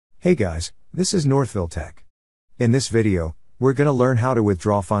Hey guys, this is Northville Tech. In this video, we're going to learn how to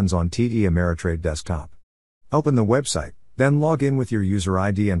withdraw funds on TD Ameritrade desktop. Open the website, then log in with your user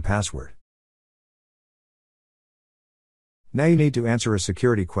ID and password. Now you need to answer a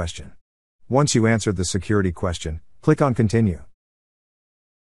security question. Once you answered the security question, click on Continue.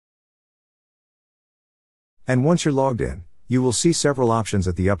 And once you're logged in, you will see several options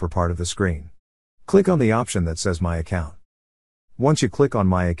at the upper part of the screen. Click on the option that says My Account. Once you click on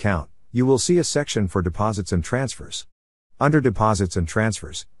My Account, you will see a section for deposits and transfers. Under Deposits and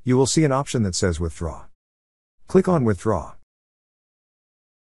Transfers, you will see an option that says Withdraw. Click on Withdraw.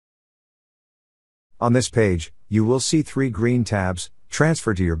 On this page, you will see three green tabs: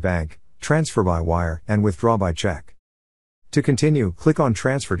 Transfer to your bank, Transfer by wire, and Withdraw by check. To continue, click on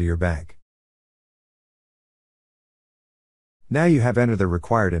Transfer to your bank. Now you have entered the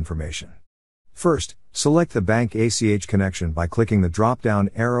required information. First, select the bank ACH connection by clicking the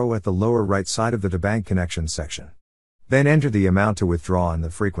drop-down arrow at the lower right side of the To Bank Connections section. Then enter the amount to withdraw and the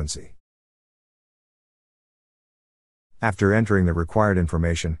frequency. After entering the required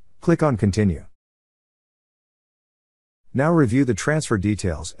information, click on Continue. Now review the transfer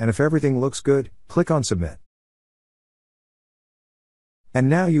details, and if everything looks good, click on Submit. And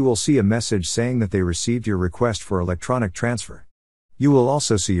now you will see a message saying that they received your request for electronic transfer. You will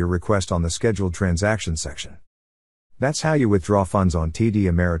also see your request on the Scheduled Transactions section. That's how you withdraw funds on TD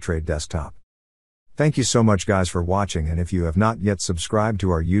Ameritrade desktop. Thank you so much guys for watching, and if you have not yet subscribed to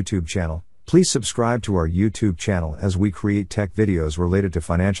our YouTube channel, please subscribe to our YouTube channel as we create tech videos related to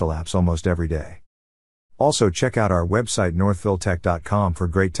financial apps almost every day. Also check out our website northvilletech.com for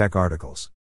great tech articles.